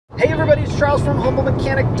Hey everybody, it's Charles from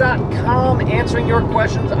HumbleMechanic.com answering your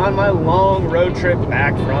questions on my long road trip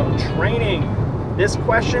back from training. This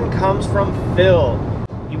question comes from Phil.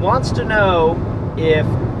 He wants to know if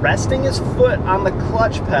resting his foot on the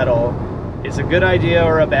clutch pedal is a good idea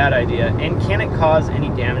or a bad idea, and can it cause any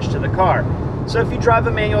damage to the car. So if you drive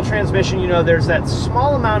a manual transmission, you know there's that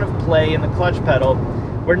small amount of play in the clutch pedal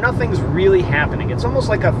where nothing's really happening. It's almost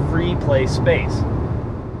like a free play space.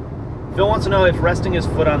 Phil wants to know if resting his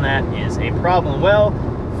foot on that is a problem. Well,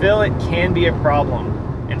 Phil, it can be a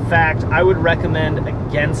problem. In fact, I would recommend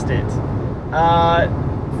against it.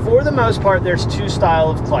 For the most part, there's two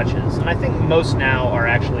styles of clutches, and I think most now are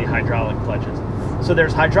actually hydraulic clutches. So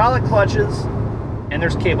there's hydraulic clutches and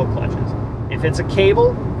there's cable clutches. If it's a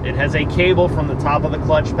cable, it has a cable from the top of the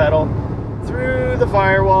clutch pedal through the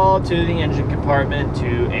firewall to the engine compartment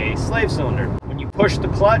to a slave cylinder. When you push the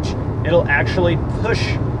clutch, it'll actually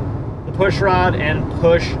push the push rod and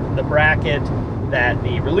push the bracket that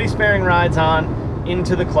the release bearing rides on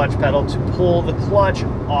into the clutch pedal to pull the clutch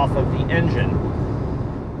off of the engine.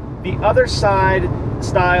 The other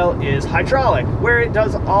style is hydraulic, where it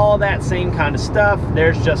does all that same kind of stuff.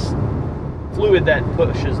 There's just fluid that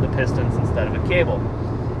pushes the pistons instead of a cable.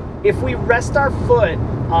 If we rest our foot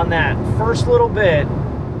on that first little bit,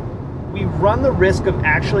 we run the risk of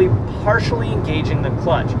actually partially engaging the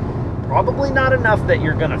clutch. Probably not enough that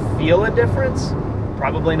you're gonna feel a difference,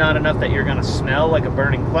 probably not enough that you're gonna smell like a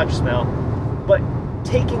burning clutch smell, but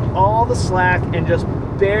taking all the slack and just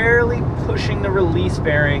barely pushing the release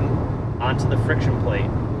bearing onto the friction plate.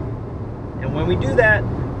 And when we do that,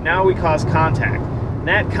 now we cause contact. And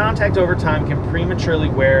that contact over time can prematurely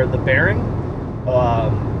wear the bearing,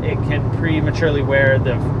 it can prematurely wear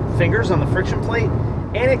the fingers on the friction plate,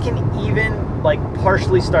 and it can even like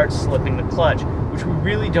partially start slipping the clutch, which we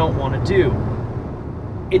really don't want to do.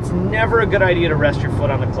 It's never a good idea to rest your foot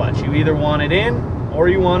on the clutch. You either want it in or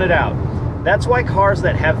you want it out. That's why cars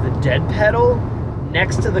that have the dead pedal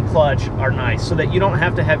next to the clutch are nice, so that you don't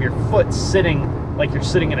have to have your foot sitting like you're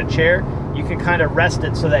sitting in a chair. You can kind of rest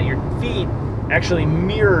it so that your feet actually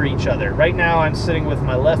mirror each other. Right now I'm sitting with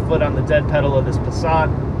my left foot on the dead pedal of this Passat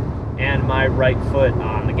and my right foot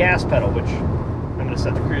on the gas pedal, which I'm going to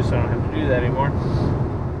set the cruise so I don't have to do that anymore.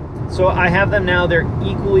 So I have them now, they're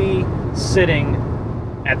equally sitting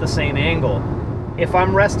at the same angle. If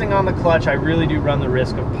I'm resting on the clutch, I really do run the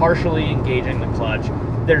risk of partially engaging the clutch.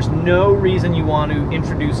 There's no reason you want to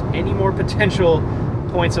introduce any more potential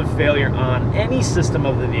points of failure on any system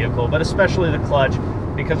of the vehicle, but especially the clutch,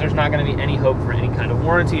 because there's not going to be any hope for any kind of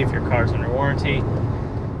warranty if your car's under warranty.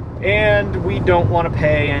 And we don't want to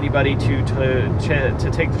pay anybody to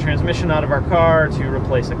take the transmission out of our car, to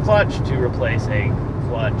replace a clutch, to replace a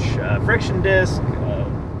clutch friction disc,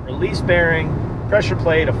 release bearing, pressure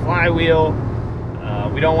plate, a flywheel.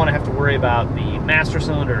 We don't want to have to worry about the master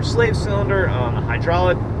cylinder or slave cylinder on the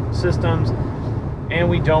hydraulic systems, and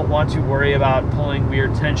we don't want to worry about pulling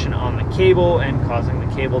weird tension on the cable and causing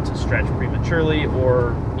the cable to stretch prematurely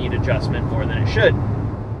or need adjustment more than it should.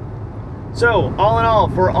 So all in all,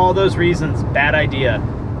 for all those reasons, bad idea.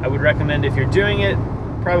 I would recommend, if you're doing it,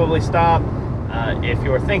 probably stop. If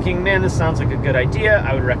you're thinking, man, this sounds like a good idea,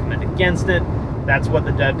 I would recommend against it. That's what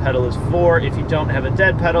the dead pedal is for. If you don't have a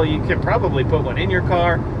dead pedal, you can probably put one in your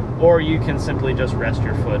car, or you can simply just rest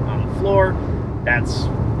your foot on the floor. That's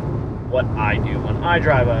what I do when I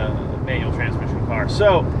drive a manual transmission car.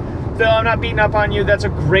 So, Phil, I'm not beating up on you. That's a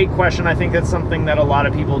great question. I think that's something that a lot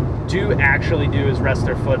of people do actually do, is rest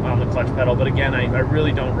their foot on the clutch pedal. But again, I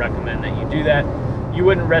really don't recommend that you do that. You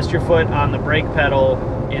wouldn't rest your foot on the brake pedal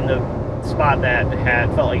in the spot that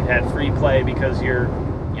felt like it had free play, because you're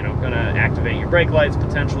going to activate your brake lights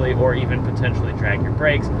potentially, or even potentially drag your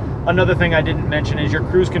brakes. Another thing I didn't mention is your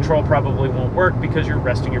cruise control probably won't work because you're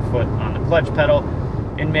resting your foot on the clutch pedal.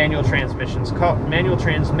 In manual transmission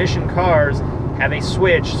cars have a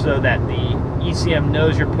switch so that the ECM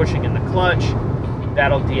knows you're pushing in the clutch.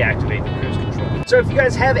 That'll deactivate the cruise control. So if you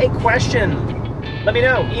guys have a question, let me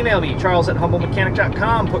know. Email me,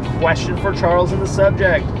 charles@humblemechanic.com. Put question for Charles in the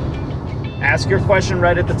subject. Ask your question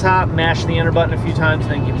right at the top, mash the enter button a few times,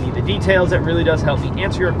 then give me the details. That really does help me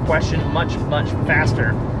answer your question much, much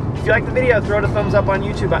faster. If you like the video, throw it a thumbs up on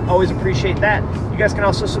YouTube. I always appreciate that. You guys can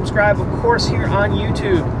also subscribe, of course, here on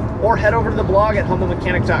YouTube, or head over to the blog at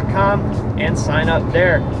humblemechanic.com and sign up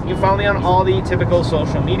there. You can follow me on all the typical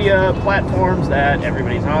social media platforms that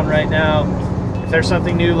everybody's on right now. If there's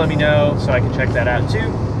something new, let me know so I can check that out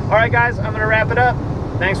too. All right, guys, I'm going to wrap it up.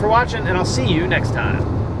 Thanks for watching, and I'll see you next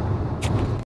time.